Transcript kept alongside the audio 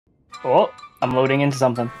Oh, I'm loading into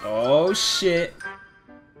something. Oh shit.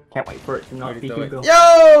 Can't wait for it to not be Google.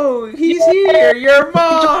 Yo, he's here, your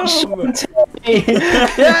mom!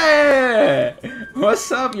 Yeah!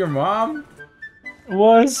 What's up, your mom?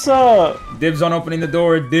 What's up? Dibs on opening the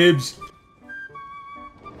door, dibs.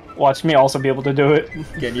 Watch me also be able to do it.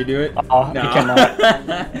 Can you do it? No. You cannot.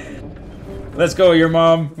 Let's go, your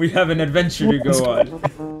mom. We have an adventure to go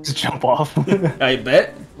on. Just jump off. I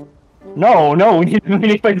bet. No, we need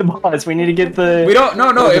to fight the boss. We need to get the. We don't.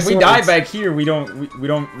 No. If we die back here, we don't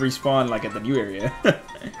respawn like at the new area.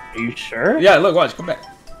 Are you sure? Yeah. Look, watch. Come back.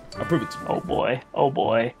 I'll prove it to you. Oh boy. Oh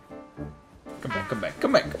boy. Come back.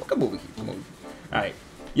 Come over here. Come over here. All right.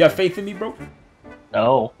 You have faith in me, bro?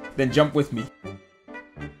 No. Then jump with me.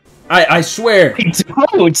 I swear.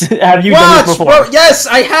 Don't. Have you done this before? Bro. Yes,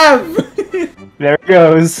 I have. There it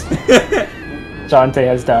goes. Dante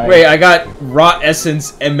has died. Wait, I got raw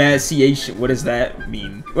essence emaciation. What does that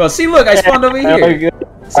mean? Well, see, look, I spawned over here.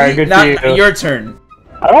 Alright, good now, for you. Your turn.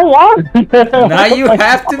 I don't want. Now you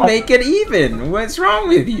have to make it even. What's wrong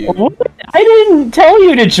with you? What? I didn't tell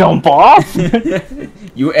you to jump off.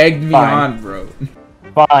 You egged me on, bro.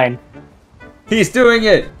 Fine. He's doing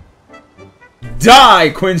it. Die,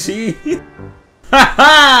 Quincy. Ha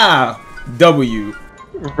ha. W.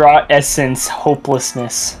 Raw essence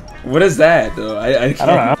hopelessness. What is that, though? I don't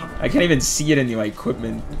know. I can't even see it in my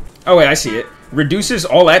equipment. Oh wait, I see it. Reduces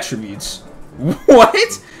all attributes.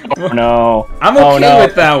 What? Oh no. I'm okay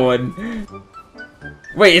with that one.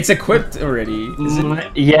 Wait, it's equipped already. Is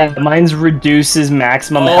it? Yeah, mine's reduces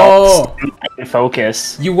maximum health and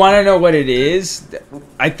focus. You want to know what it is?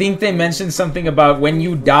 I think they mentioned something about when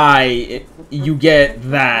you die, you get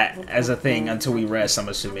that as a thing until we rest, I'm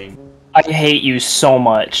assuming. I hate you so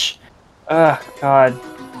much. Ugh, God.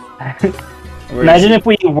 Imagine if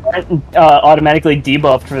we weren't automatically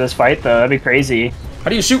debuffed for this fight, though. That'd be crazy. How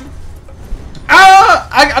do you shoot? Ah!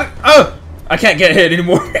 I can't get hit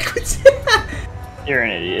anymore. You're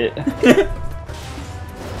an idiot.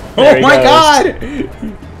 Oh my god!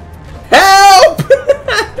 Help!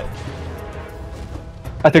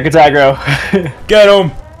 I think it's aggro. Get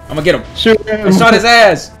him! I'm gonna get him. Shoot him. I shot his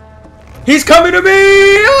ass. He's coming to me!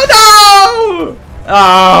 Oh no!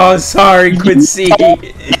 Oh, sorry, Quincy.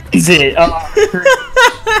 Is it?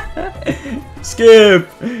 Skip.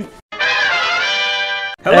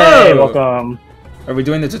 Hello. Hey, welcome. Are we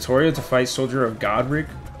doing the tutorial to fight Soldier of Godric?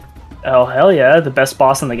 Oh hell yeah! The best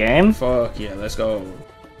boss in the game. Fuck yeah! Let's go.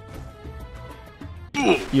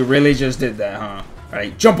 You really just did that, huh? All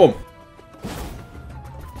right, jump him.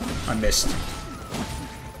 I missed.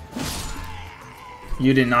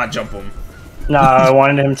 You did not jump him. Nah, I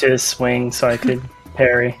wanted him to swing so I could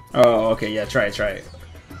parry. Oh, okay, yeah, try it.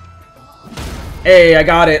 Hey, I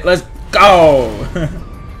got it. Let's go.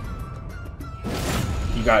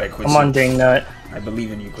 You got it, Quincy. Come on, Dingnut. I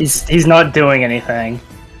believe in you, Quincy. He's not doing anything.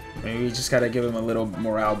 Maybe we just gotta give him a little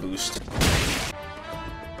morale boost.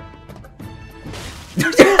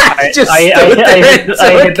 I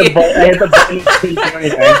hit the button. Didn't do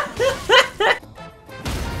anything.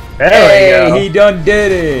 There we go. He done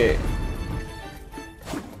did it.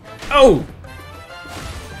 Oh!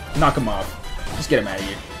 Knock him off. Just get him out of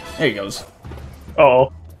here. There he goes.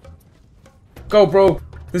 Oh. Go, bro.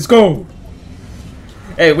 Let's go.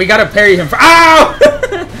 Hey, we gotta parry him for— Ow!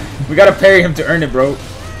 We gotta parry him to earn it, bro.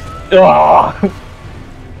 Oh.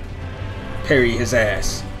 Parry his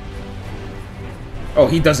ass. Oh,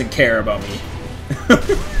 he doesn't care about me.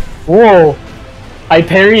 Whoa. I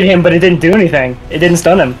parried him, but it didn't do anything. It didn't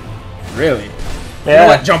stun him. Really? Yeah. You know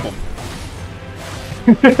what? Jump him.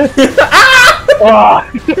 Ah!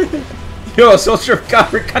 Yo, Soldier of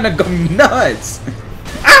God, we're kind of going nuts.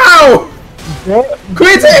 Ow!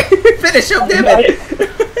 Quincy! Finish him, damn it!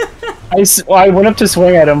 I went up to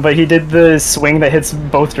swing at him, but he did the swing that hits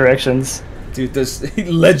both directions. Dude, this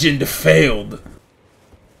legend failed.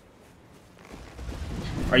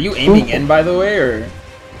 Are you aiming in, by the way, or?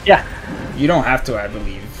 Yeah. You don't have to, I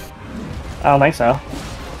believe. I don't think so.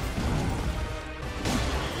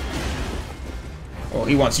 Oh,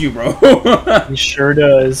 he wants you, bro. He sure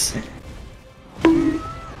does.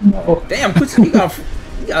 No. Damn, Quincy, you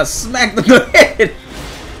got smacked in the head.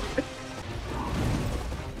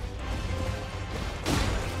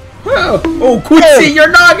 Oh, Quincy, you're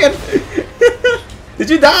noggin. Did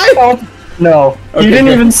you die? Oh, no. Okay, he didn't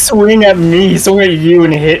good. even swing at me. He swung at you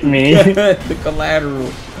and hit me. The collateral.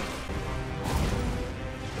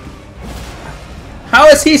 How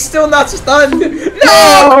is he still not stunned?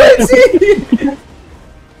 No, Quincy!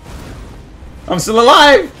 I'm still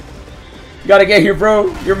alive. You gotta get here,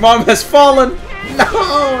 bro. Your mom has fallen.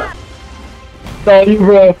 No. It's all you,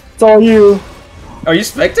 bro. It's all you. Are you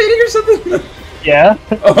spectating or something? Yeah.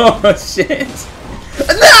 Oh shit!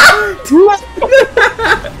 No!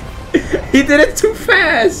 He did it too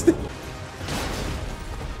fast.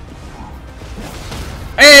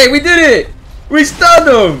 Hey, we did it! We stunned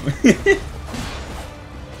him.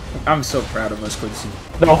 I'm so proud of us, Quincy.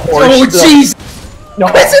 The horse. Oh jeez! No.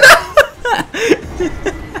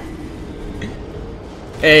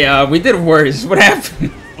 Hey, we did worse. What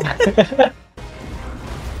happened?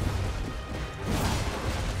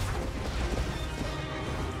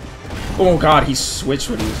 Oh god, he switched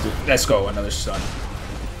what he was doing. Let's go, another stun.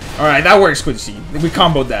 Alright, that works, Quincy. We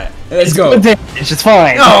comboed that. Let's go. It's just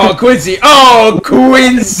fine. Oh, Quincy. Oh,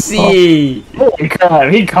 Quincy. Holy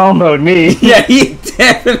crap, he comboed me. Yeah, he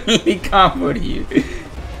definitely comboed you.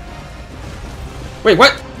 Wait,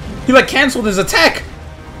 what? He like canceled his attack.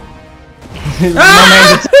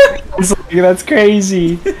 Ah! That's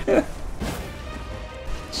crazy.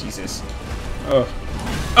 Jesus. Oh.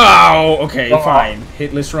 Oh, okay, fine.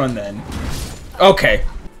 Hitless run then. Okay.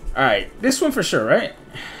 Alright, this one for sure, right?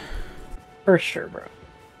 For sure, bro.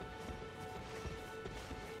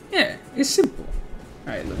 Yeah, it's simple.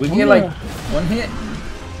 Alright, we get like 1 hit,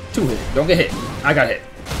 2 hit. Don't get hit. I got hit.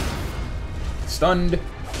 Stunned.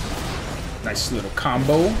 Nice little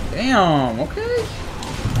combo. Damn, okay.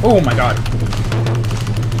 Oh my god.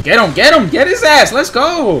 Get him, get him, get his ass. Let's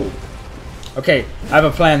go. Okay, I have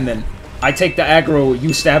a plan then. I take the aggro,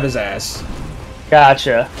 you stab his ass.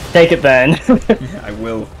 Gotcha. Take it then. Yeah, I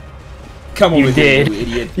will. Come over here, you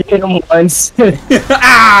idiot. You hit him once.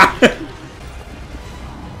 Ah!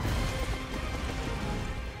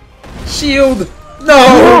 Shield!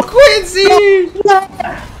 No! Quincy!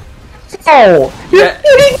 Oh! Yeah.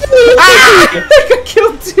 Ah! I got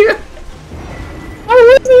killed too! How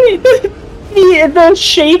was he? The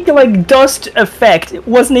shake, like, dust effect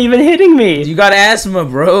wasn't even hitting me. You got asthma,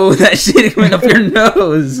 bro. That shit went up your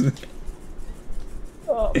nose.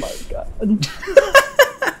 Oh my god.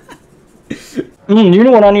 You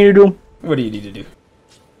know what I need to do? What do you need to do?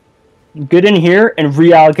 Get in here and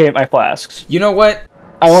reallocate my flasks. You know what?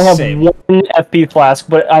 I only have Same. 1 FP flask,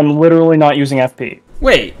 but I'm literally not using FP.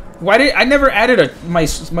 Wait, why did I never added my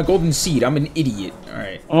golden seed? I'm an idiot. All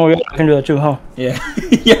right. Oh yeah, I can do that too, huh? Yeah,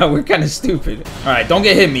 yeah, we're kind of stupid. All right, don't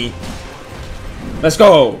get hit me. Let's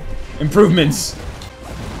go. Improvements.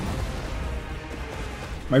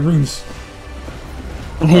 My runes.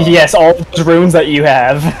 Yes, all those runes that you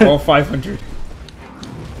have. All 500.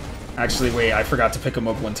 Actually, wait, I forgot to pick them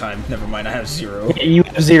up one time. Never mind, I have 0. You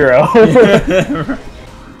have 0.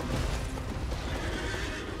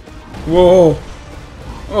 Whoa.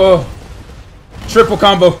 Oh. Triple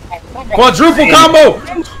combo. Quadruple combo!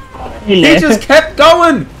 He just kept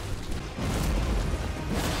going!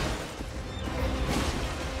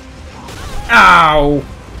 Ow!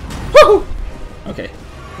 Woohoo! Okay,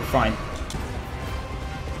 we're fine.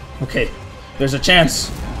 Okay, there's a chance.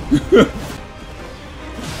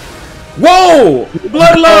 Whoa!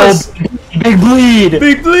 Bloodlust! Big bleed!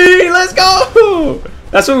 Big bleed! Let's go!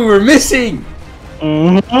 That's what we were missing!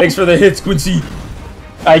 Thanks for the hits, Quincy.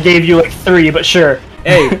 I gave you like 3, but sure.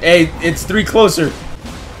 Hey, it's 3 closer.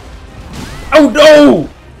 Oh no!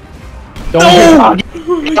 Don't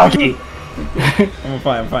get cocky. I'm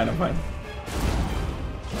fine.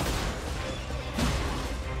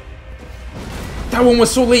 That one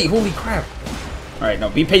was so late, holy crap. Alright, no,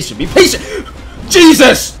 be patient,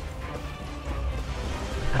 Jesus!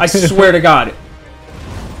 I swear to God.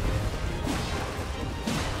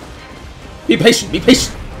 Be patient.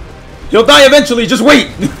 He'll die eventually, just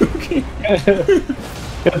wait! Okay.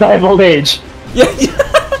 He'll die of old age. Yeah.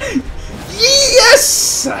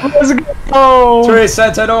 Yes! Let's go! Trey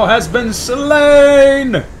Santano has been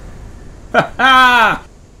slain! Haha!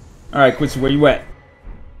 Alright, Quincy, where you at?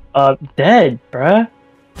 Dead, bruh.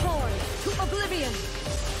 To oblivion.